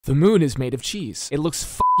The moon is made of cheese. It looks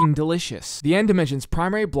fucking delicious. The N dimension's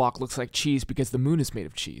primary block looks like cheese because the moon is made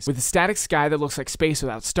of cheese. With a static sky that looks like space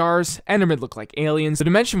without stars, Endermen look like aliens. The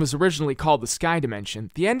dimension was originally called the sky dimension.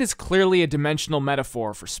 The end is clearly a dimensional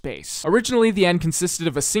metaphor for space. Originally, the end consisted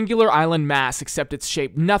of a singular island mass, except it's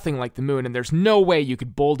shaped nothing like the moon, and there's no way you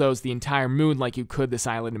could bulldoze the entire moon like you could this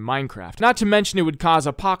island in Minecraft. Not to mention it would cause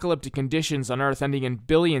apocalyptic conditions on Earth, ending in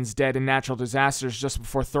billions dead in natural disasters just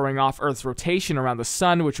before throwing off Earth's rotation around the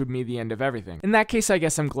sun, which would mean the end of everything. In that case, I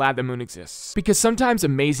guess I'm glad the moon exists. Because sometimes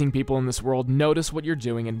amazing people in this world notice what you're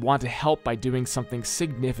doing and want to help by doing something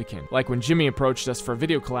significant. Like when Jimmy approached us for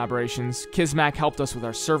video collaborations, Kismac helped us with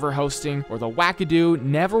our server hosting, or the wackadoo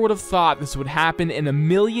never would have thought this would happen in a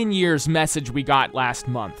million years message we got last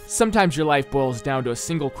month. Sometimes your life boils down to a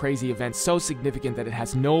single crazy event so significant that it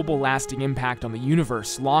has notable lasting impact on the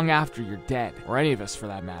universe long after you're dead, or any of us for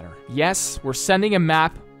that matter. Yes, we're sending a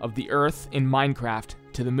map of the Earth in Minecraft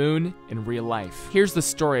to the moon in real life. Here's the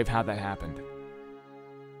story of how that happened.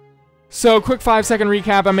 So, quick 5-second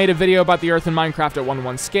recap. I made a video about the Earth in Minecraft at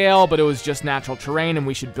 1:1 scale, but it was just natural terrain and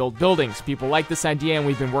we should build buildings. People like this idea and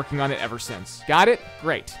we've been working on it ever since. Got it?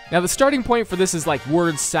 Great. Now, the starting point for this is like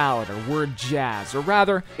word salad or word jazz, or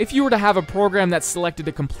rather, if you were to have a program that selected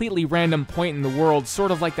a completely random point in the world,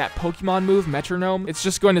 sort of like that Pokemon move, Metronome, it's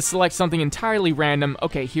just going to select something entirely random.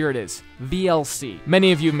 Okay, here it is. VLC.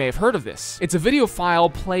 Many of you may have heard of this. It's a video file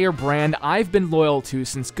player brand I've been loyal to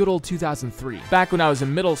since good old 2003. Back when I was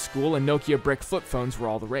in middle school and Nokia brick flip phones were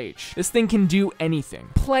all the rage. This thing can do anything.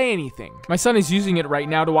 Play anything. My son is using it right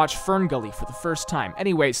now to watch Fern Gully for the first time.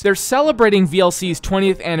 Anyways, they're celebrating VLC's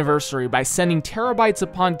 20th anniversary by sending terabytes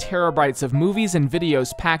upon terabytes of movies and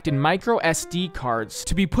videos packed in micro SD cards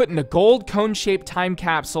to be put in a gold cone-shaped time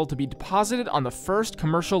capsule to be deposited on the first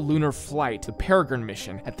commercial lunar flight, the Peregrine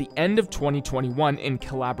mission, at the end of 2021 in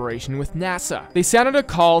collaboration with NASA. They sent out a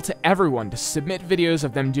call to everyone to submit videos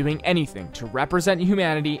of them doing anything to represent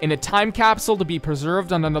humanity in a time capsule to be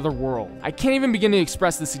preserved on another world. I can't even begin to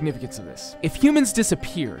express the significance of this. If humans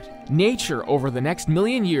disappeared, nature over the next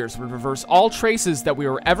million years would reverse all traces that we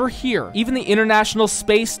were ever here. Even the International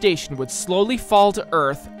Space Station would slowly fall to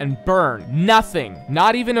Earth and burn. Nothing,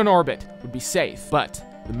 not even an orbit, would be safe. But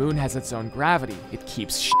the moon has its own gravity. It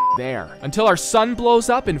keeps shit there. Until our sun blows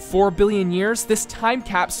up in 4 billion years, this time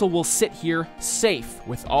capsule will sit here safe,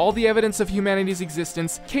 with all the evidence of humanity's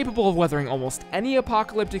existence, capable of weathering almost any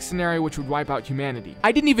apocalyptic scenario which would wipe out humanity.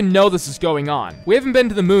 I didn't even know this was going on. We haven't been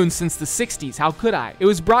to the moon since the 60s, how could I? It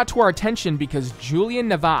was brought to our attention because Julian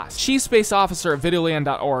Navas, chief space officer at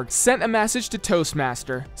videoland.org, sent a message to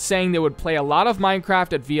Toastmaster saying they would play a lot of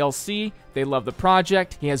Minecraft at VLC, they love the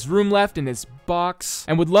project, he has room left in his box,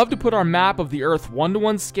 and would love to put our map of the Earth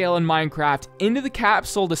 1:1 scale in Minecraft into the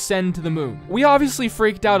capsule to send to the moon. We obviously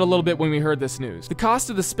freaked out a little bit when we heard this news. The cost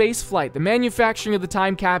of the space flight, the manufacturing of the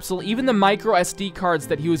time capsule, even the micro SD cards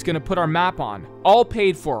that he was going to put our map on, all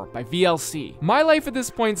paid for by VLC. My life at this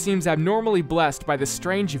point seems abnormally blessed by this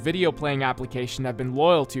strange video playing application I've been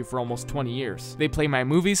loyal to for almost 20 years. They play my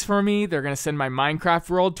movies for me, they're going to send my Minecraft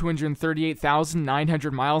world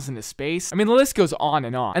 238,900 miles into space. I mean, the list goes on.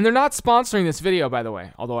 And they're not sponsoring this video, by the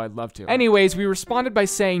way, although I'd love to. Anyways, we responded by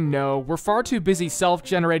saying no. We're far too busy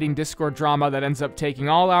self-generating Discord drama that ends up taking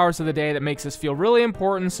all hours of the day that makes us feel really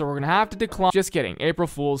important, so we're gonna have to decline. Just kidding. April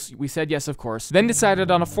Fools. We said yes, of course. Then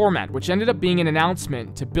decided on a format, which ended up being an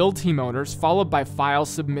announcement to build team owners, followed by file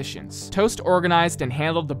submissions. Toast organized and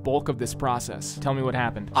handled the bulk of this process. Tell me what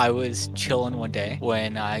happened. I was chilling one day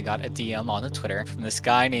when I got a DM on the Twitter from this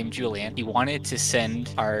guy named Julian. He wanted to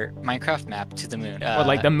send our Minecraft map to the moon. What,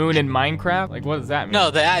 like the moon in Minecraft? Like, what does that mean? No,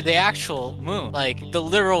 the actual moon. Like, the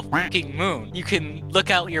literal freaking moon. You can look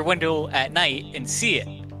out your window at night and see it.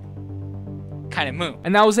 Kind of moon.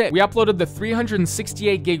 And that was it. We uploaded the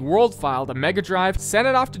 368 gig world file to Mega Drive, sent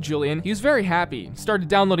it off to Julian. He was very happy, started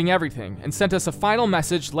downloading everything, and sent us a final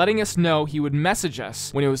message letting us know he would message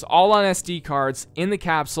us when it was all on SD cards in the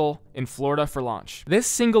capsule in Florida for launch. This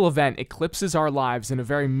single event eclipses our lives in a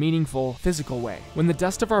very meaningful, physical way. When the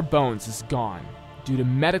dust of our bones is gone, due to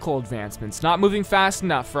medical advancements not moving fast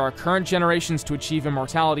enough for our current generations to achieve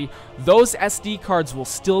immortality, those SD cards will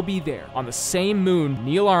still be there. On the same moon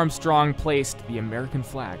Neil Armstrong placed the American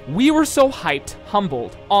flag. We were so hyped,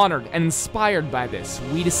 humbled, honored, and inspired by this,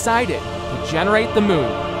 we decided to generate the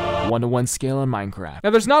moon 1:1 scale in Minecraft.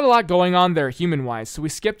 Now, there's not a lot going on there human-wise, so we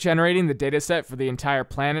skipped generating the dataset for the entire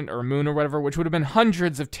planet or moon or whatever, which would have been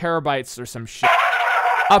hundreds of terabytes or some shit.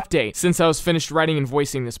 Update, since I was finished writing and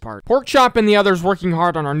voicing this part. Porkchop and the others working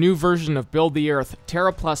hard on our new version of Build the Earth,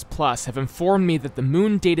 Terra++, have informed me that the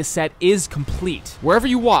moon dataset is complete. Wherever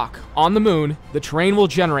you walk on the moon, the terrain will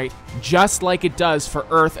generate just like it does for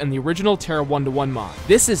Earth and the original Terra 1-to-1 mod.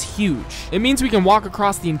 This is huge. It means we can walk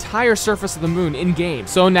across the entire surface of the moon in-game.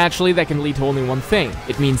 So naturally, that can lead to only one thing.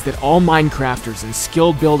 It means that all Minecrafters and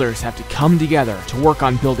skilled builders have to come together to work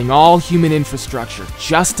on building all human infrastructure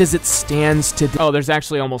just as it stands today. Oh, there's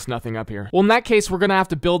actually almost nothing up here. Well, in that case, we're gonna have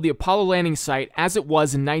to build the Apollo landing site as it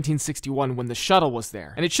was in 1961 when the shuttle was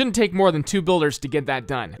there. And it shouldn't take more than 2 builders to get that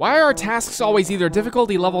done. Why are our tasks always either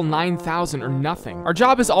difficulty level 9,000 or nothing? Our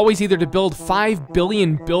job is always either to build 5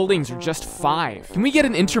 billion buildings or just 5. Can we get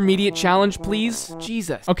an intermediate challenge, please?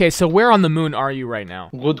 Jesus. Okay, so where on the moon are you right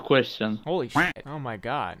now? Good question. Holy shit. Oh my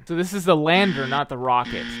god. So this is the lander, not the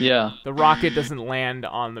rocket. Yeah. The rocket doesn't land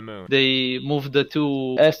on the moon. They moved the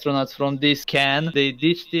 2 astronauts from this can, they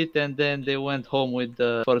ditched it, and then they went home with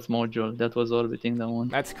the first module that was orbiting the moon.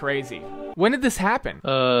 That's crazy. When did this happen?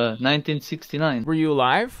 1969. Were you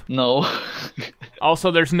alive? No.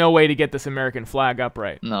 Also, there's no way to get this American flag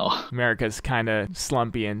upright. No. America's kind of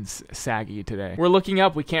slumpy and saggy today. We're looking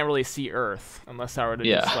up, we can't really see Earth unless I were to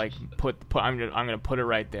just like I'm gonna put it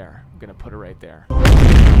right there. I'm gonna put it right there.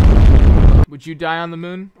 Would you die on the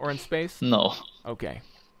moon or in space? No. Okay.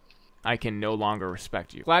 I can no longer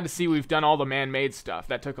respect you. Glad to see we've done all the man-made stuff.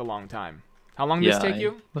 That took a long time. How long did this take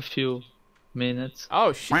you? A few minutes.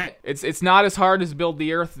 Oh shit. It's not as hard as Build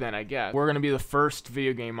the Earth then, I guess. We're gonna be the first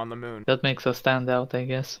video game on the moon. That makes us stand out, I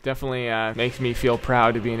guess. Definitely makes me feel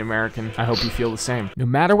proud to be an American. I hope you feel the same. No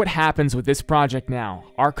matter what happens with this project now,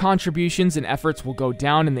 our contributions and efforts will go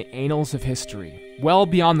down in the annals of history, well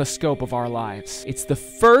beyond the scope of our lives. It's the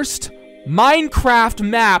first Minecraft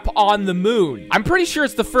map on the moon. I'm pretty sure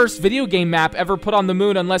it's the first video game map ever put on the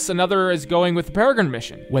moon unless another is going with the Peregrine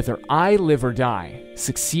mission. Whether I live or die,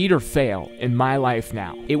 succeed or fail in my life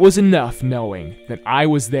now, it was enough knowing that I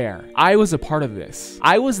was there. I was a part of this.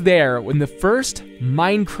 I was there when the first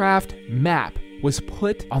Minecraft map was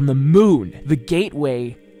put on the moon, the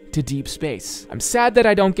gateway to deep space. I'm sad that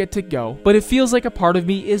I don't get to go, but it feels like a part of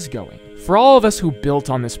me is going. For all of us who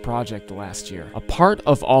built on this project last year, a part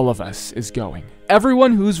of all of us is going.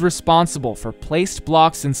 Everyone who's responsible for placed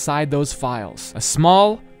blocks inside those files, a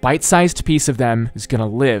small, bite-sized piece of them is gonna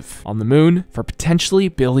live on the moon for potentially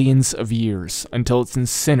billions of years until it's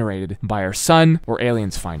incinerated by our sun or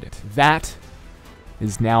aliens find it. That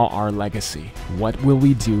is now our legacy. What will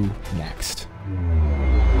we do next?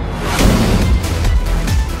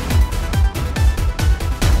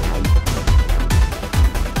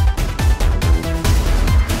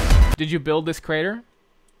 Did you build this crater?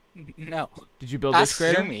 No. Did you build this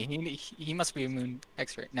crater? Zumi. He must be a moon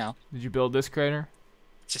expert. No. Did you build this crater?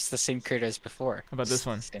 Just the same crater as before. How about this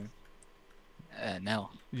one? Same. No.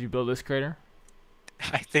 Did you build this crater?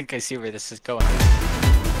 I think I see where this is going.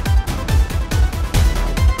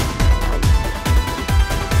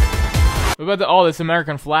 What about this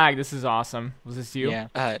American flag? This is awesome. Was this you?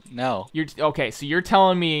 Yeah. No. Okay, so you're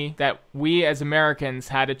telling me that we as Americans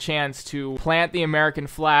had a chance to plant the American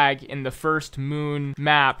flag in the first moon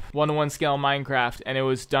map, 1-to-1 scale Minecraft, and it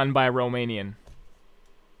was done by a Romanian.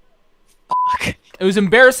 Fuck. It was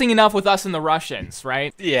embarrassing enough with us and the Russians,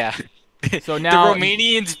 right? Yeah. So now the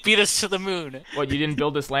Romanians beat us to the moon. What, you didn't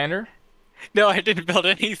build this lander? No, I didn't build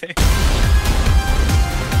anything.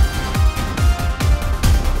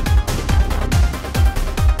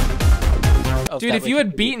 Dude, if you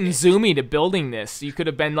had beaten Zumi to building this, you could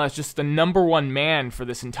have been just the #1 man for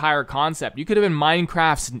this entire concept. You could have been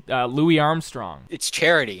Minecraft's Louis Armstrong. It's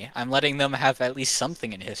charity. I'm letting them have at least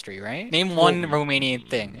something in history, right? Name one Romanian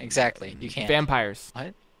thing. Exactly. You can't. Vampires.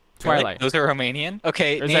 What? Twilight. Really? Those are Romanian?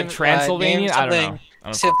 Okay. Or is that Transylvanian? I don't know.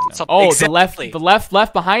 Oh, exactly. the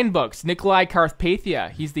Left Behind books. Nikolai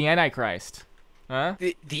Carpathia. He's the Antichrist. Huh?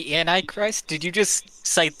 The Antichrist? Did you just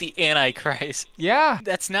cite the Antichrist? Yeah.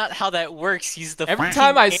 That's not how that works. He's the Every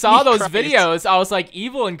time I saw those videos, I was like,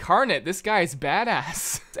 evil incarnate. This guy is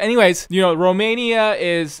badass. Anyways, you know, Romania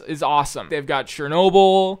is awesome. They've got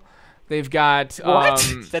Chernobyl. They've got what?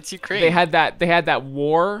 That's Ukraine. They had that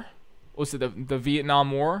war. Was it the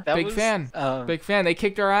Vietnam War? Big fan. Big fan. They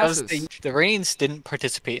kicked our asses. The Iranians didn't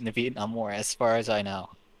participate in the Vietnam War, as far as I know.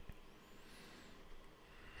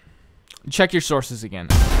 Check your sources again.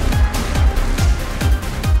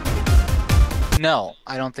 No,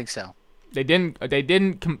 I don't think so. They didn't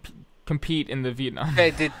compete in the Vietnam.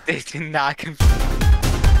 They did not compete.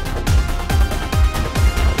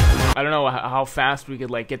 I don't know how fast we could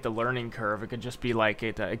like get the learning curve. It could just be like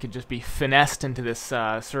it could just be finessed into this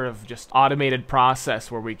sort of just automated process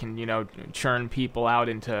where we can, you know, churn people out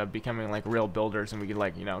into becoming like real builders, and we could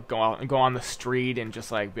like, you know, go out and go on the street and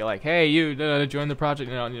just like be like, hey, you join the project,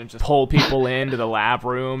 you know, just pull people into the lab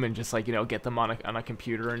room and just like, you know, get them on a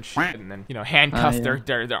computer and shit, and then, you know, handcuff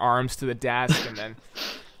their arms to the desk, and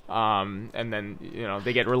then you know,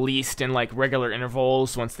 they get released in like regular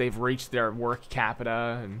intervals once they've reached their work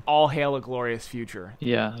capita, and all hail a glorious future.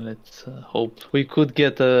 Yeah, let's hope we could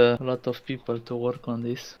get a lot of people to work on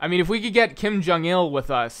this. I mean, if we could get Kim Jong-il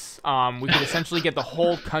with us, we could essentially get the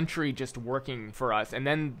whole country just working for us, and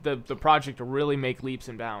then the project will really make leaps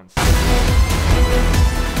and bounds.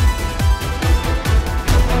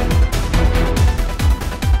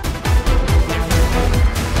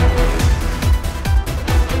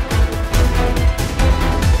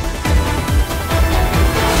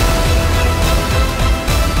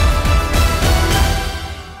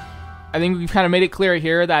 I think we've kind of made it clear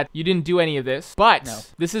here that you didn't do any of this,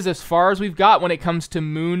 but this is as far as we've got when it comes to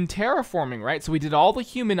moon terraforming, right? So we did all the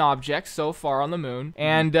human objects so far on the moon,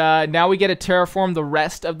 and now we get to terraform the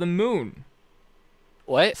rest of the moon.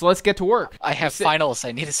 What? So let's get to work. I have finals.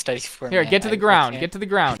 I need to study for. Here, man. get to the ground. Get to the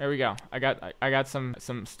ground. There we go. I got some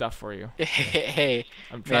stuff for you. Hey,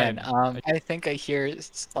 I'm trying. Man, I think I hear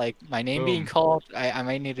it's like my name being called. I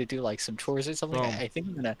might need to do like some tours or something. I think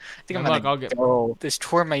I'm gonna go. This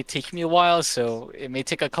tour might take me a while, so it may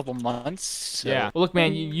take a couple months. So. Yeah. Well, look,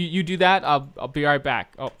 man, you do that. I'll be right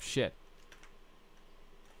back. Oh shit.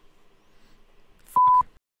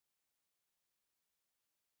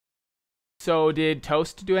 So did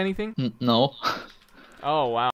Toast do anything? No. Oh wow.